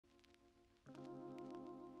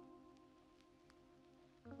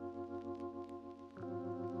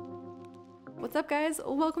What's up guys?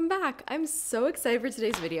 Welcome back. I'm so excited for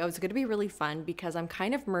today's video. It's gonna be really fun because I'm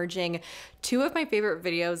kind of merging two of my favorite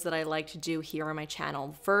videos that I like to do here on my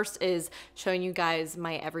channel. First is showing you guys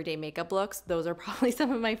my everyday makeup looks. Those are probably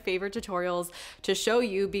some of my favorite tutorials to show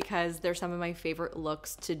you because they're some of my favorite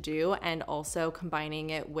looks to do, and also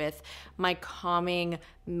combining it with my calming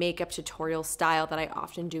makeup tutorial style that I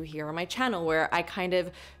often do here on my channel, where I kind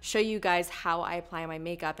of show you guys how I apply my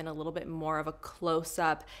makeup in a little bit more of a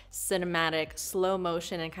close-up, cinematic, slow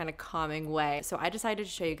motion and kind of calming way. So I decided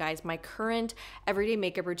to show you guys my current everyday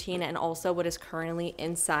makeup routine and also what is currently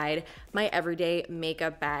inside my everyday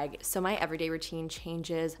makeup bag. So my everyday routine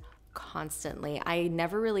changes constantly. I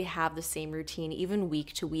never really have the same routine, even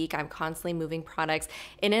week to week. I'm constantly moving products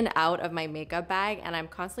in and out of my makeup bag, and I'm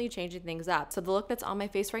constantly changing things up. So the look that's on my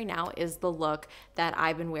face right now is the look that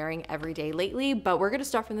I've been wearing every day lately, but we're gonna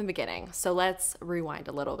start from the beginning. So let's rewind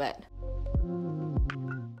a little bit.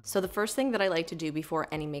 So the first thing that I like to do before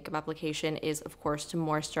any makeup application is, of course, to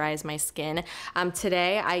moisturize my skin.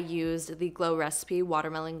 Today I used the Glow Recipe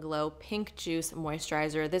Watermelon Glow Pink Juice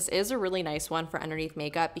Moisturizer. This is a really nice one for underneath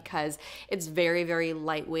makeup because it's very, very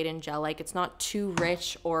lightweight and gel-like. It's not too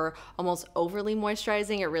rich or almost overly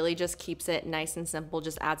moisturizing. It really just keeps it nice and simple,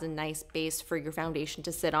 just adds a nice base for your foundation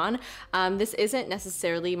to sit on. This isn't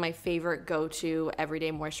necessarily my favorite go-to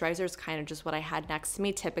everyday moisturizer. It's kind of just what I had next to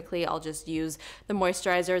me. Typically, I'll just use the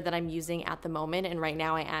moisturizer that I'm using at the moment, and right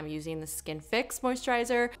now I am using the Skin Fix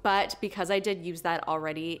moisturizer, but because I did use that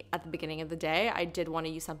already at the beginning of the day, I did want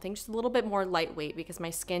to use something just a little bit more lightweight because my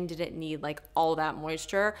skin didn't need like all that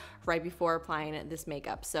moisture right before applying this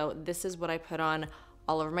makeup. So this is what I put on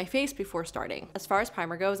all over my face before starting. As far as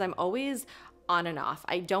primer goes, I'm always on and off.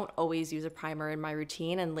 I don't always use a primer in my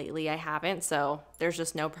routine, and lately I haven't, so there's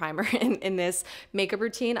just no primer in this makeup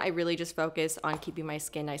routine. I really just focus on keeping my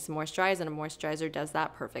skin nice and moisturized, and a moisturizer does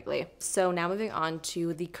that perfectly. So now moving on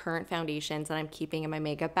to the current foundations that I'm keeping in my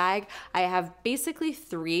makeup bag. I have basically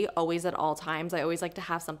three always at all times. I always like to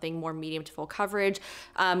have something more medium to full coverage,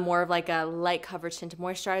 more of like a light coverage tinted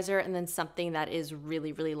moisturizer, and then something that is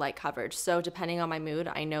really, really light coverage. So depending on my mood,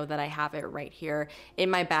 I know that I have it right here in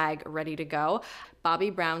my bag ready to go.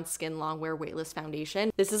 Bobbi Brown Skin Longwear Weightless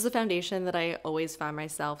Foundation. This is a foundation that I always find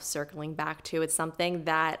myself circling back to. It's something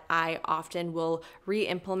that I often will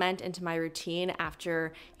re-implement into my routine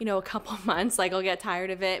after, you know, a couple months. Like, I'll get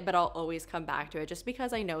tired of it, but I'll always come back to it just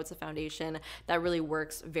because I know it's a foundation that really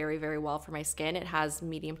works very, very well for my skin. It has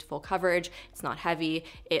medium to full coverage. It's not heavy.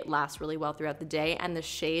 It lasts really well throughout the day. And the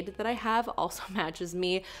shade that I have also matches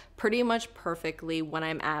me pretty much perfectly when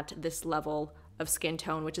I'm at this level of skin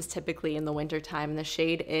tone, which is typically in the winter time. The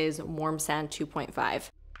shade is Warm Sand 2.5.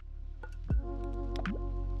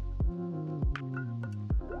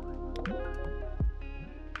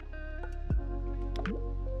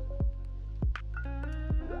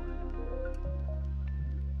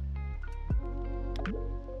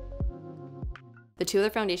 The two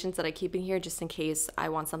other foundations that I keep in here, just in case I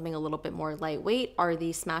want something a little bit more lightweight, are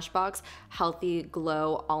the Smashbox Healthy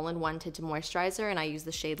Glow All-in-One Tinted Moisturizer, and I use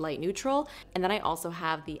the shade Light Neutral. And then I also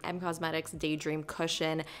have the M Cosmetics Daydream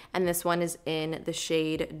Cushion, and this one is in the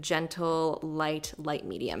shade Gentle Light Light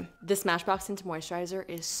Medium. The Smashbox Tinted Moisturizer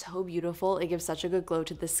is so beautiful. It gives such a good glow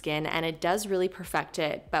to the skin, and it does really perfect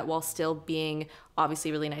it, but while still being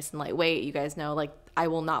obviously really nice and lightweight. You guys know, like, I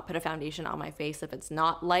will not put a foundation on my face if it's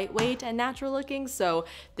not lightweight and natural looking. So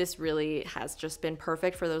this really has just been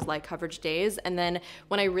perfect for those light coverage days. And then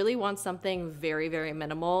when I really want something very, very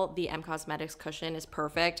minimal, the M Cosmetics cushion is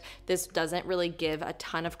perfect. This doesn't really give a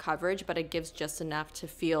ton of coverage, but it gives just enough to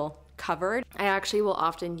feel covered. I actually will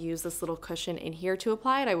often use this little cushion in here to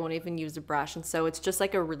apply it. I won't even use a brush, and so it's just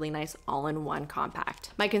like a really nice all-in-one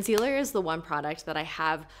compact. My concealer is the one product that I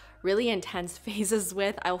have really intense phases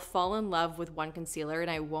with. I'll fall in love with one concealer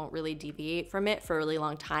and I won't really deviate from it for a really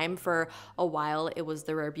long time. For a while, it was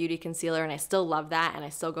the Rare Beauty concealer, and I still love that and I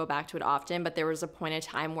still go back to it often, but there was a point in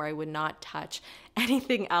time where I would not touch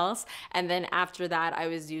anything else. And then after that, I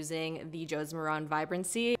was using the Josie Maran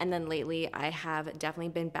Vibrancy. And then lately, I have definitely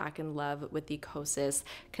been back in love with the Kosas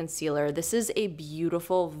concealer. This is a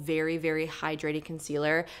beautiful, very, very hydrated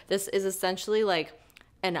concealer. This is essentially like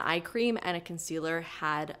an eye cream and a concealer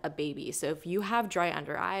had a baby. So if you have dry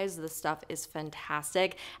under eyes, this stuff is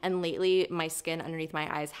fantastic. And lately my skin underneath my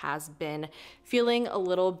eyes has been feeling a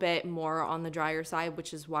little bit more on the drier side,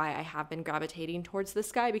 which is why I have been gravitating towards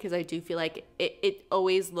this guy, because I do feel like it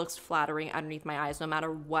always looks flattering underneath my eyes, no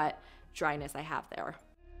matter what dryness I have there.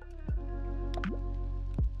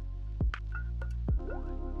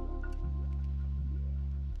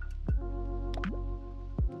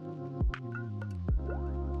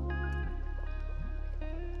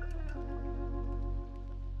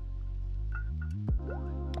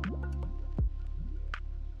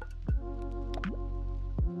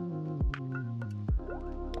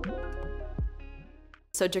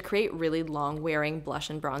 So to create really long wearing blush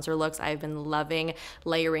and bronzer looks, I've been loving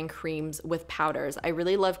layering creams with powders. I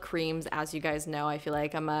really love creams. As you guys know, I feel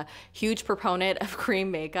like I'm a huge proponent of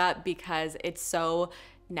cream makeup because it's so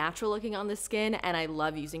natural looking on the skin, and I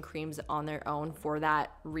love using creams on their own for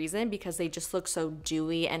that reason because they just look so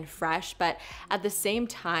dewy and fresh, but at the same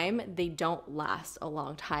time they don't last a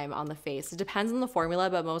long time on the face. It depends on the formula,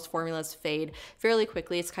 but most formulas fade fairly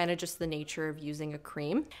quickly. It's kind of just the nature of using a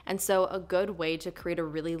cream. And so a good way to create a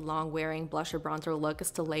really long wearing blush or bronzer look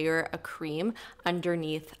is to layer a cream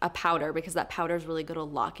underneath a powder, because that powder is really good to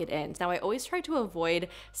lock it in. Now I always try to avoid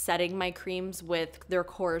setting my creams with their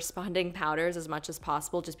corresponding powders as much as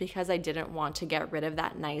possible, just because I didn't want to get rid of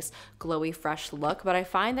that nice glowy fresh look. But I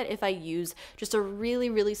find that if I use just a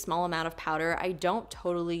really small amount of powder, I don't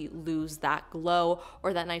totally lose that glow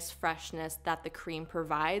or that nice freshness that the cream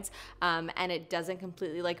provides, and it doesn't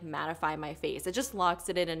completely like mattify my face. It just locks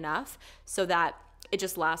it in enough so that it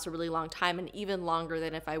just lasts a really long time, and even longer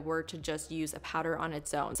than if I were to just use a powder on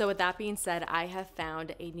its own. So with that being said, I have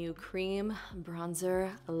found a new cream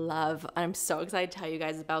bronzer love. I'm so excited to tell you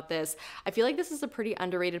guys about this. I feel like this is a pretty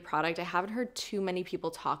underrated product. I haven't heard too many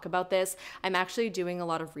people talk about this. I'm actually doing a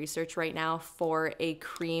lot of research right now for a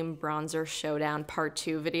cream bronzer showdown part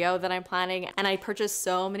 2 video that I'm planning, and I purchased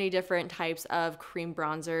so many different types of cream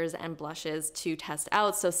bronzers and blushes to test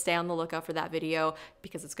out, so stay on the lookout for that video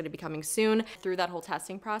because it's going to be coming soon. Through that whole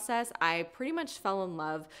testing process, I pretty much fell in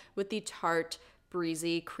love with the Tarte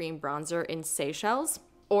Breezy cream bronzer in Seychelles.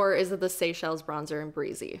 Or is it the Seychelles bronzer in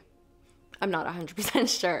Breezy? I'm not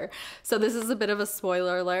 100% sure. So this is a bit of a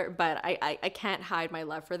spoiler alert, but I can't hide my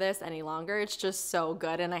love for this any longer. It's just so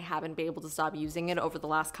good, and I haven't been able to stop using it over the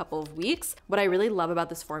last couple of weeks. What I really love about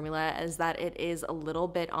this formula is that it is a little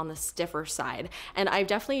bit on the stiffer side. And I've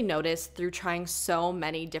definitely noticed through trying so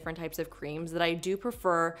many different types of creams that I do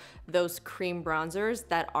prefer those cream bronzers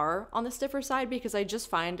that are on the stiffer side, because I just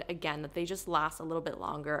find, again, that they just last a little bit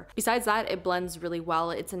longer. Besides that, it blends really well.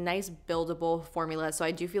 It's a nice buildable formula, so I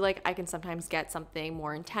do feel like I can sometimes get something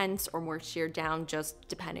more intense or more sheared down just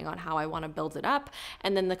depending on how I want to build it up.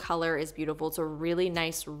 And then the color is beautiful. It's a really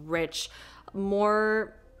nice, rich,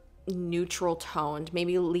 more neutral toned,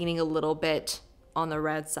 maybe leaning a little bit on the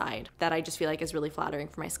red side, that I just feel like is really flattering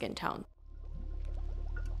for my skin tone.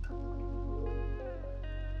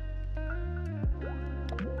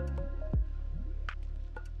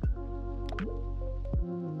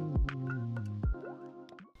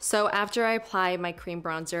 So after I apply my cream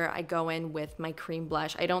bronzer, I go in with my cream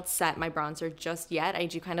blush. I don't set my bronzer just yet. I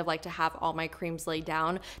do kind of like to have all my creams laid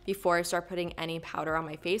down before I start putting any powder on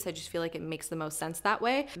my face. I just feel like it makes the most sense that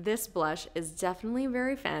way. This blush is definitely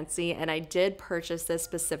very fancy, and I did purchase this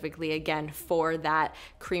specifically again for that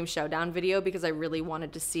cream showdown video because I really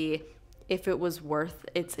wanted to see if it was worth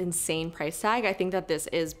its insane price tag. I think that this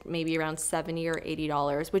is maybe around $70 or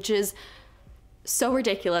 $80, which is so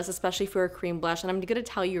ridiculous, especially for a cream blush. And I'm gonna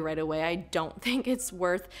tell you right away, I don't think it's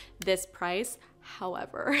worth this price.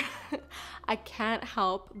 However, I can't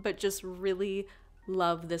help but just really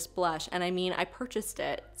love this blush. And I mean, I purchased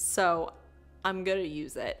it, so I'm gonna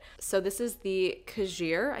use it. So this is the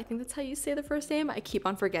Kajir, I think that's how you say the first name. I keep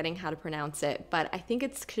on forgetting how to pronounce it, but I think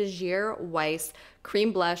it's Kajir Weiss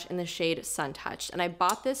cream blush in the shade Sun Touched. And I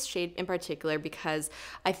bought this shade in particular because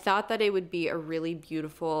I thought that it would be a really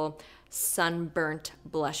beautiful sunburnt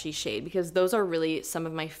blushy shade, because those are really some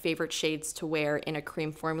of my favorite shades to wear in a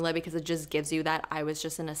cream formula, because it just gives you that I was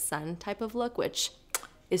just in a sun type of look, which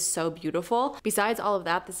is so beautiful. Besides all of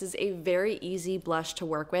that, this is a very easy blush to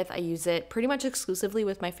work with. I use it pretty much exclusively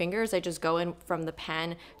with my fingers. I just go in from the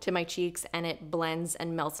pan to my cheeks and it blends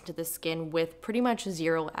and melts into the skin with pretty much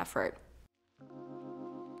zero effort.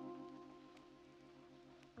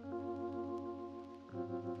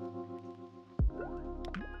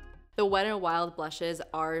 The Wet n Wild blushes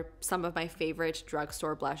are some of my favorite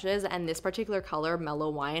drugstore blushes, and this particular color, Mellow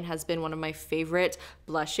Wine, has been one of my favorite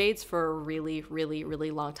blush shades for a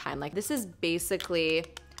really long time. Like, this is basically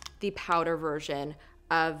the powder version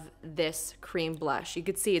of this cream blush. You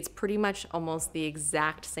could see it's pretty much almost the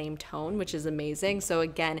exact same tone, which is amazing. So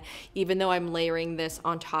again, even though I'm layering this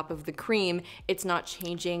on top of the cream, it's not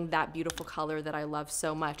changing that beautiful color that I love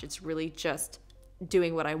so much. It's really just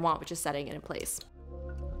doing what I want, which is setting it in place.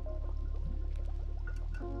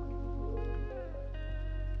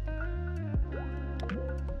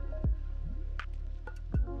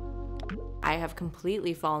 I have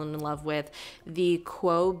completely fallen in love with the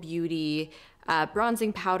Quo Beauty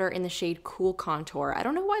bronzing powder in the shade Cool Contour. I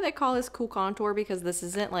don't know why they call this Cool Contour, because this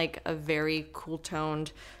isn't like a very cool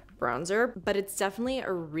toned bronzer, but it's definitely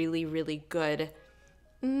a really good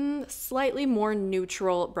slightly more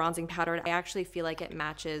neutral bronzing powder. I actually feel like it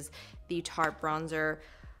matches the Tarte bronzer,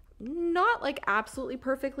 not like absolutely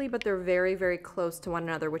perfectly, but they're very, very close to one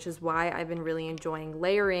another, which is why I've been really enjoying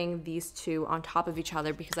layering these two on top of each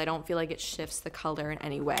other, because I don't feel like it shifts the color in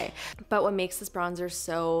any way. But what makes this bronzer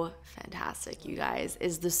so fantastic, you guys,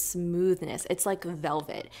 is the smoothness. It's like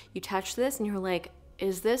velvet. You touch this and you're like,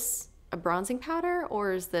 is this a bronzing powder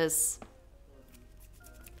or is this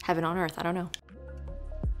heaven on earth? I don't know.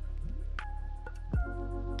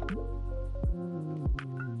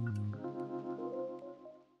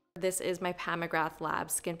 This is my Pat McGrath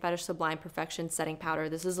Labs Skin Fetish Sublime Perfection Setting Powder.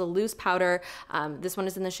 This is a loose powder. This one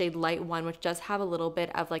is in the shade Light 1, which does have a little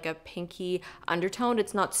bit of like a pinky undertone.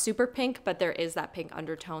 It's not super pink, but there is that pink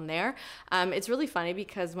undertone there. It's really funny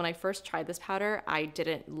because when I first tried this powder, I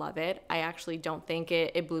didn't love it. I actually don't think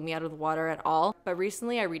it blew me out of the water at all. But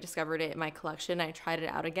recently I rediscovered it in my collection. I tried it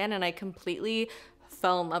out again and I completely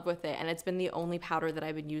fell in love with it, and it's been the only powder that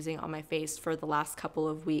I've been using on my face for the last couple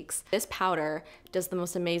of weeks. This powder does the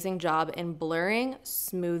most amazing job in blurring,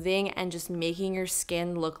 smoothing, and just making your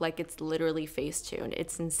skin look like it's literally face-tuned.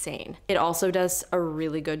 It's insane. It also does a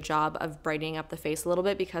really good job of brightening up the face a little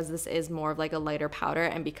bit because this is more of like a lighter powder,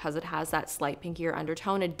 and because it has that slight pinkier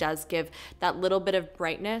undertone, it does give that little bit of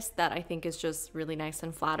brightness that I think is just really nice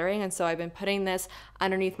and flattering. And so I've been putting this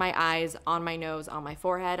underneath my eyes, on my nose, on my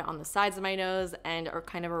forehead, on the sides of my nose, and or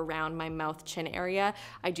kind of around my mouth chin area.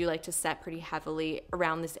 I do like to set pretty heavily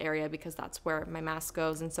around this area because that's where my mask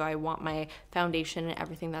goes, and so I want my foundation and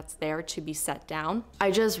everything that's there to be set down.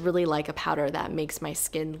 I just really like a powder that makes my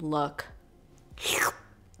skin look,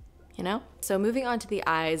 you know? So moving on to the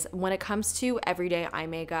eyes, when it comes to everyday eye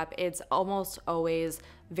makeup, it's almost always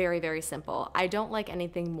very, very simple. I don't like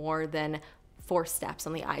anything more than 4 steps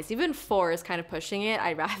on the eyes. Even 4 is kind of pushing it.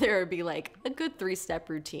 I'd rather be like a good 3-step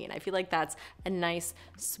routine. I feel like that's a nice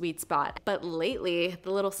sweet spot. But lately,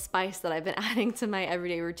 the little spice that I've been adding to my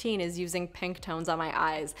everyday routine is using pink tones on my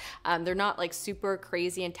eyes. They're not like super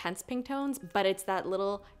crazy intense pink tones, but it's that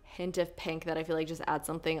little hint of pink that I feel like just adds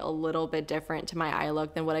something a little bit different to my eye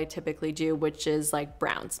look than what I typically do, which is like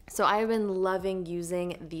browns. So I've been loving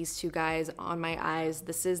using these two guys on my eyes.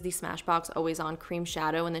 This is the Smashbox Always On Cream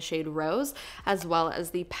Shadow in the shade Rose, as well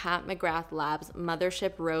as the Pat McGrath Labs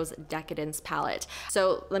Mothership Rose Decadence Palette.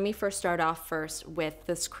 So let me first start off first with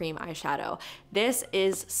this cream eyeshadow. This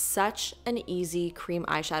is such an easy cream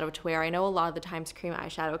eyeshadow to wear. I know a lot of the times cream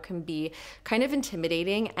eyeshadow can be kind of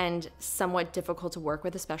intimidating and somewhat difficult to work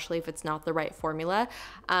with, especially if it's not the right formula.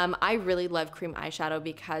 I really love cream eyeshadow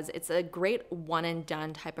because it's a great one and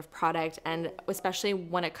done type of product, and especially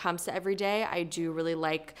when it comes to everyday, I do really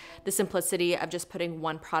like the simplicity of just putting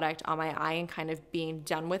one product on my eye and kind of being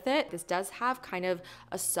done with it. This does have kind of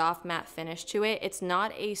a soft matte finish to it. It's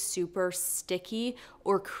not a super sticky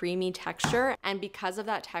or creamy texture, and because of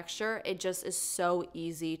that texture, it just is so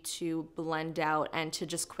easy to blend out and to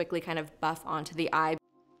just quickly kind of buff onto the eye.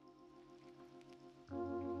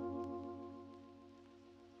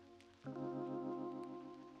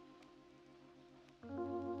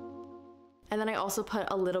 And then I also put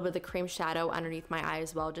a little bit of the cream shadow underneath my eye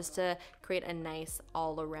as well, just to create a nice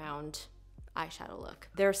all-around eyeshadow look.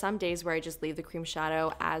 There are some days where I just leave the cream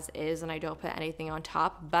shadow as is and I don't put anything on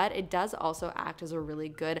top, but it does also act as a really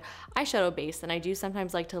good eyeshadow base, and I do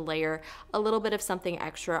sometimes like to layer a little bit of something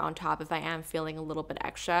extra on top if I am feeling a little bit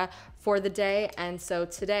extra for the day. And so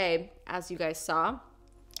today, as you guys saw,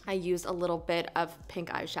 I used a little bit of pink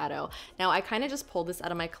eyeshadow. Now I kind of just pulled this out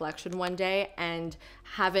of my collection one day and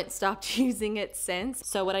haven't stopped using it since.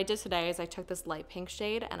 So what I did today is I took this light pink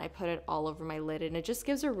shade and I put it all over my lid, and it just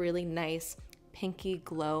gives a really nice pinky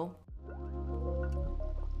glow.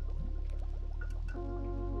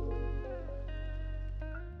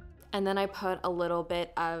 And then I put a little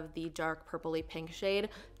bit of the dark purpley pink shade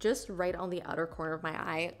just right on the outer corner of my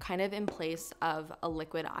eye, kind of in place of a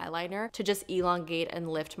liquid eyeliner, to just elongate and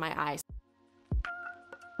lift my eyes.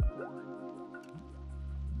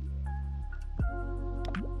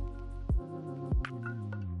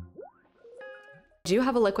 I do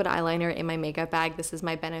have a liquid eyeliner in my makeup bag. This is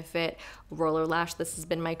my Benefit Roller Lash. This has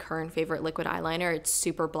been my current favorite liquid eyeliner. It's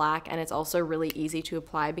super black and it's also really easy to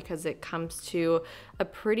apply because it comes to a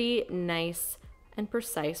pretty nice and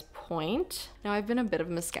precise point. Now I've been a bit of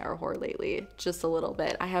a mascara whore lately, just a little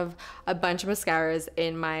bit. I have a bunch of mascaras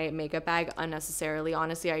in my makeup bag unnecessarily.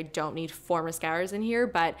 Honestly, I don't need 4 mascaras in here,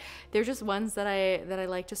 but they're just ones that I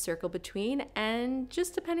like to circle between, and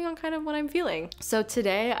just depending on kind of what I'm feeling. So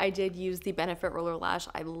today I did use the Benefit Roller Lash.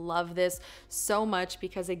 I love this so much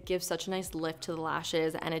because it gives such a nice lift to the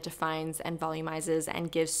lashes, and it defines and volumizes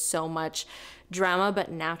and gives so much drama but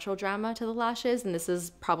natural drama to the lashes, and this is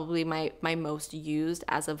probably my most used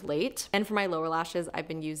as of late. And for my lower lashes, I've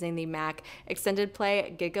been using the MAC Extended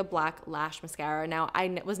Play Giga Black Lash Mascara. Now,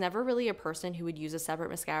 I was never really a person who would use a separate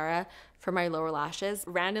mascara for my lower lashes.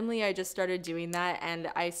 Randomly, I just started doing that, and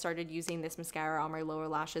I started using this mascara on my lower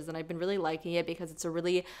lashes, and I've been really liking it because it's a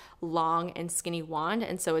really long and skinny wand,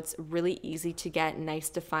 and so it's really easy to get nice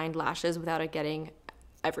defined lashes without it getting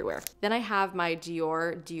everywhere. Then I have my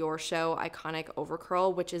Dior Show Iconic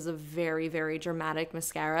Overcurl, which is a very, very dramatic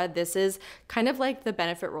mascara. This is kind of like the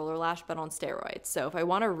Benefit Roller Lash, but on steroids. So if I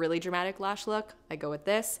want a really dramatic lash look, I go with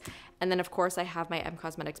this. And then of course I have my M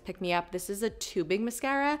Cosmetics Pick Me Up. This is a tubing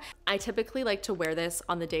mascara. I typically like to wear this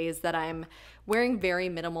on the days that I'm wearing very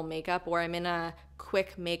minimal makeup or I'm in a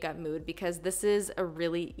quick makeup mood, because this is a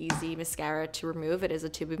really easy mascara to remove. It is a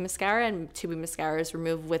tubing mascara, and tubing mascara is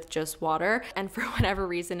removed with just water. And for whatever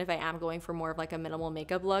reason, if I am going for more of like a minimal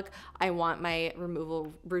makeup look, I want my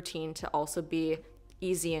removal routine to also be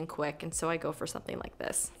easy and quick, and so I go for something like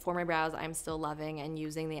this. For my brows, I'm still loving and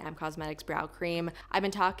using the M Cosmetics Brow Cream. I've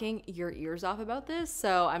been talking your ears off about this,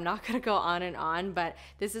 so I'm not gonna go on and on, but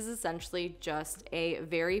this is essentially just a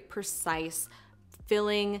very precise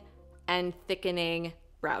filling and thickening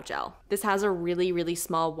brow gel. This has a really, really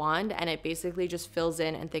small wand, and it basically just fills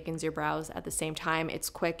in and thickens your brows at the same time. It's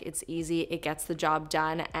quick, it's easy, it gets the job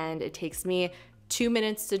done, and it takes me 2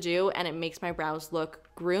 minutes to do, and it makes my brows look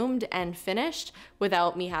groomed and finished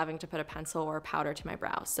without me having to put a pencil or powder to my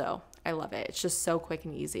brows. So I love it. It's just so quick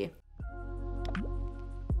and easy.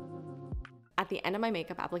 At the end of my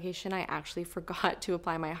makeup application, I actually forgot to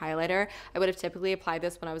apply my highlighter. I would have typically applied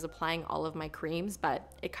this when I was applying all of my creams,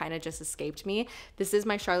 but it kind of just escaped me. This is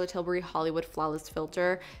my Charlotte Tilbury Hollywood Flawless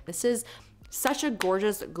Filter. This is such a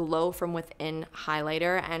gorgeous glow from within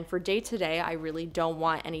highlighter, and for day to day, I really don't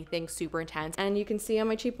want anything super intense. And you can see on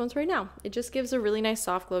my cheekbones right now, it just gives a really nice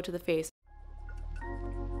soft glow to the face.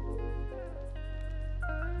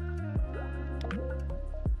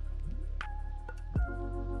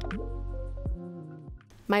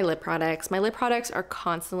 My lip products are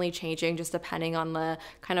constantly changing just depending on the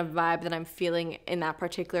kind of vibe that I'm feeling in that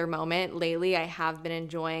particular moment. Lately, I have been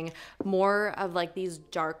enjoying more of like these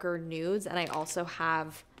darker nudes, and I also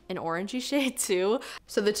have an orangey shade too.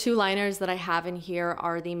 So the two liners that I have in here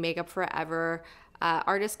are the Makeup Forever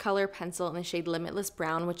Artist Color Pencil in the shade Limitless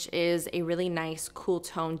Brown, which is a really nice cool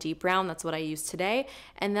tone deep brown. That's what I use today.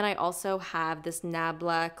 And then I also have this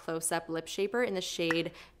Nabla Close Up Lip Shaper in the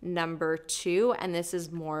shade number 2, and this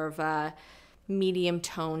is more of a medium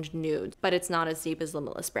toned nude, but it's not as deep as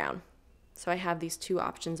Limitless Brown. So I have these two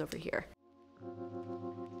options over here.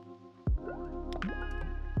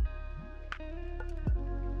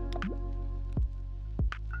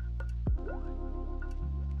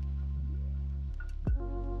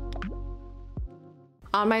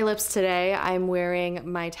 On my lips today, I'm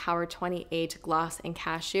wearing my Tower 28 Gloss in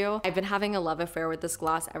Cashew. I've been having a love affair with this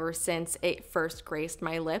gloss ever since it first graced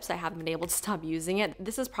my lips. I haven't been able to stop using it.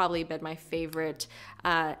 This has probably been my favorite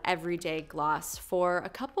everyday gloss for a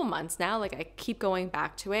couple months now. Like, I keep going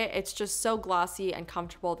back to it. It's just so glossy and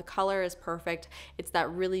comfortable. The color is perfect. It's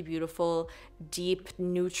that really beautiful, deep,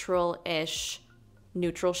 neutral-ish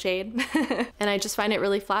neutral shade. And I just find it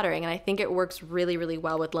really flattering, and I think it works really, really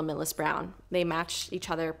well with Limitless Brown. They match each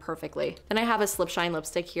other perfectly. Then I have a Slip Shine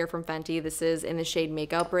lipstick here from Fenty. This is in the shade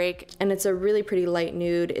Make Outbreak, and it's a really pretty light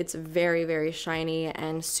nude. It's very, very shiny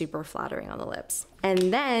and super flattering on the lips.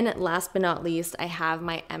 And then last but not least, I have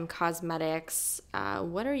my M Cosmetics,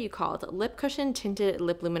 what are you called? Lip Cushion Tinted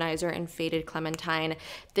Lip Luminizer in Faded Clementine.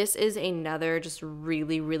 This is another just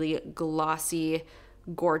really, really glossy,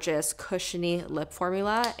 gorgeous, cushiony lip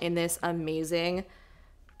formula in this amazing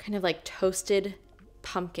kind of like toasted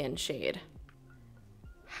pumpkin shade.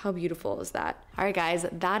 How beautiful is that? All right, guys,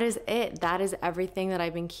 that is it. That is everything that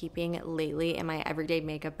I've been keeping lately in my everyday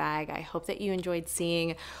makeup bag. I hope that you enjoyed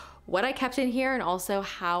seeing what I kept in here and also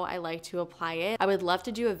how I like to apply it. I would love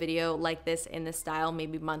to do a video like this in this style,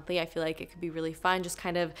 maybe monthly. I feel like it could be really fun, just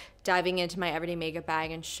kind of diving into my everyday makeup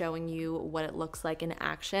bag and showing you what it looks like in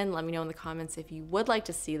action. Let me know in the comments if you would like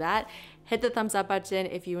to see that. Hit the thumbs up button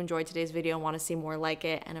if you enjoyed today's video and want to see more like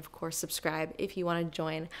it. And of course, subscribe if you want to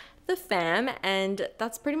join the fam. And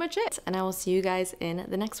that's pretty much it. And I will see you guys in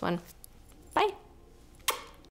the next one. Bye.